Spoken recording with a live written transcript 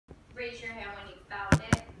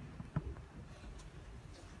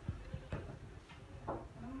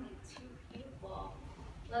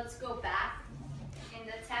Let's go back in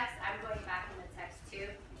the text. I'm going back in the text too.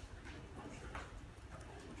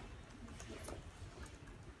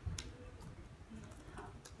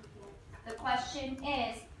 The question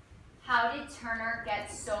is, how did Turner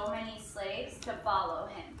get so many slaves to follow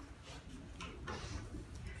him?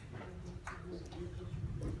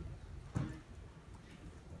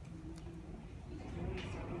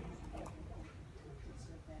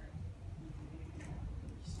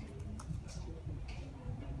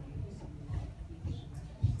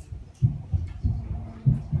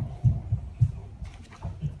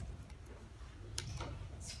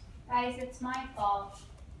 Guys, it's my fault.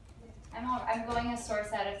 I'm going a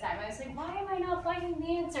source at a time. I was like, why am I not finding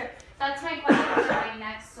the answer? That's my question for my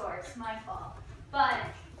next source. My fault. But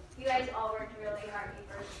you guys all worked really hard. You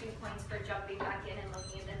earned 2 points for jumping back in and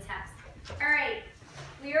looking at the text. All right.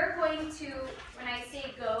 We are going to, when I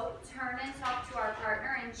say go, turn and talk to our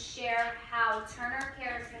partner and share how Turner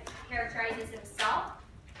characterizes himself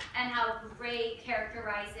and how Gray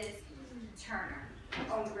characterizes Turner.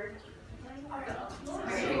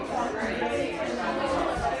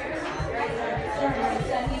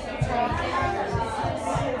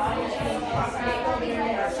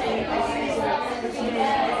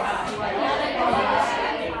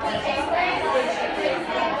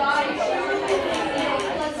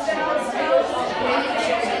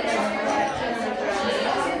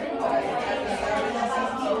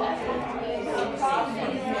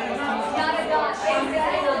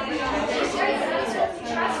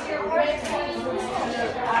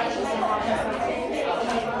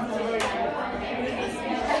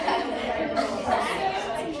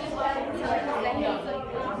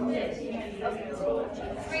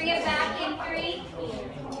 Bring it back in 3.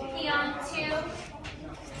 Peon 2.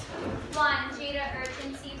 1. Jada,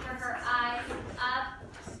 urgency for her eyes up.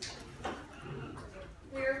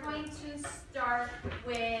 We're going to start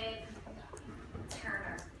with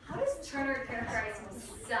Turner. How does Turner characterize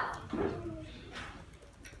himself?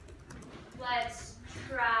 Let's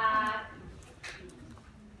try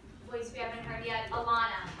voice we haven't heard yet.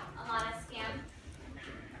 Alana. Alana, scan.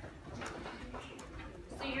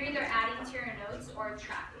 So you're either adding to your notes or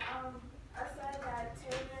tracking. I said that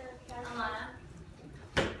Turner Alana,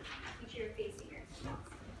 make sure you're facing your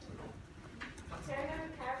Turner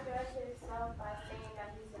characterizes himself by saying that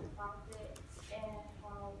he's a prophet, and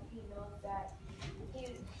he knows that he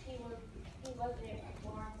wasn't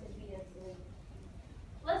born to be a slave.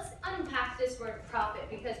 Let's unpack this word prophet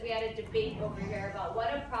because we had a debate over here about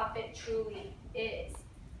what a prophet truly is.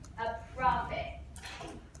 A prophet.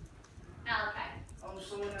 Malachi.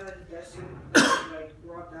 Someone that is destined, like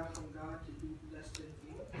brought down from God to do destined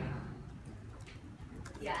things.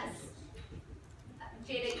 Yes.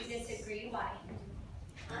 Jada, you disagree? Why?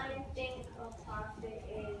 I think a prophet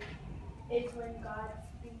is when God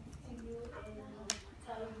speaks to you and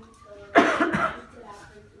tells you to that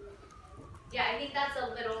person. Yeah, I think that's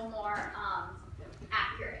a little more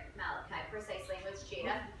accurate, Malachi, precise language,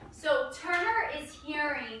 Jada. So Turner is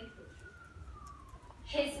hearing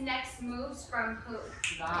his next moves from who?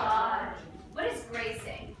 God. What does Gray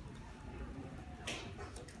say?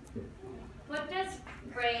 What does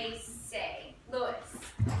Gray say?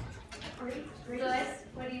 Lewis. Lewis,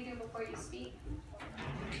 what do you do before you speak?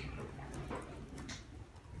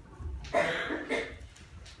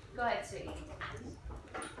 Go ahead, sweetie.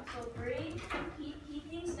 So Gray, he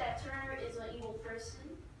thinks that Turner is an evil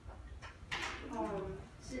person.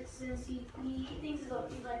 Since he thinks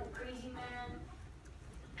he's like a crazy man.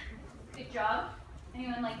 Good job.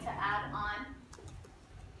 Anyone like to add on?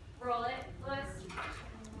 Roll it, Lewis.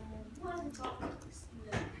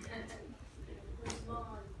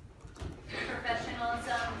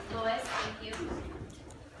 Professionalism, Lewis, thank you.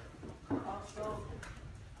 Also,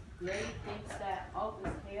 Gray thinks that all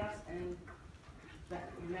this chaos and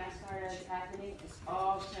mass murder that's happening is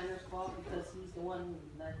all Turner's fault because he's the one who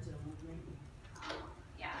led to the movement.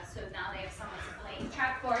 Yeah, so now they have someone to play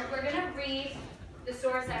track forward. We're going to read the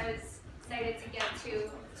source I was excited to get to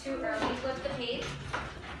too early. Flip the page.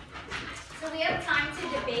 So we have time to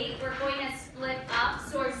debate. We're going to split up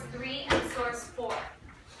source 3 and source 4. All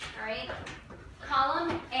right?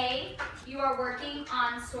 Column A, you are working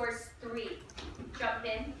on source 3. Jump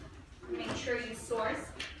in. Make sure you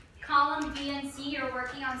source. Column B and C, you're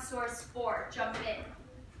working on source 4. Jump in.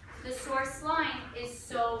 The source line is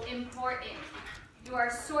so important. You are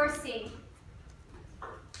sourcing.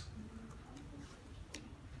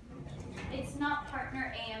 It's not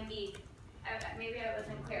partner A and B. Maybe I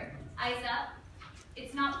wasn't clear. Eyes up.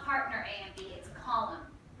 It's not partner A and B, it's column.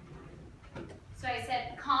 So I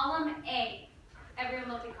said column A. Everyone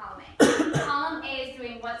look at column A. Column A is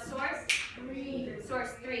doing what source? 3.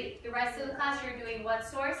 Source 3. The rest of the class, you're doing what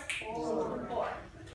source? 4.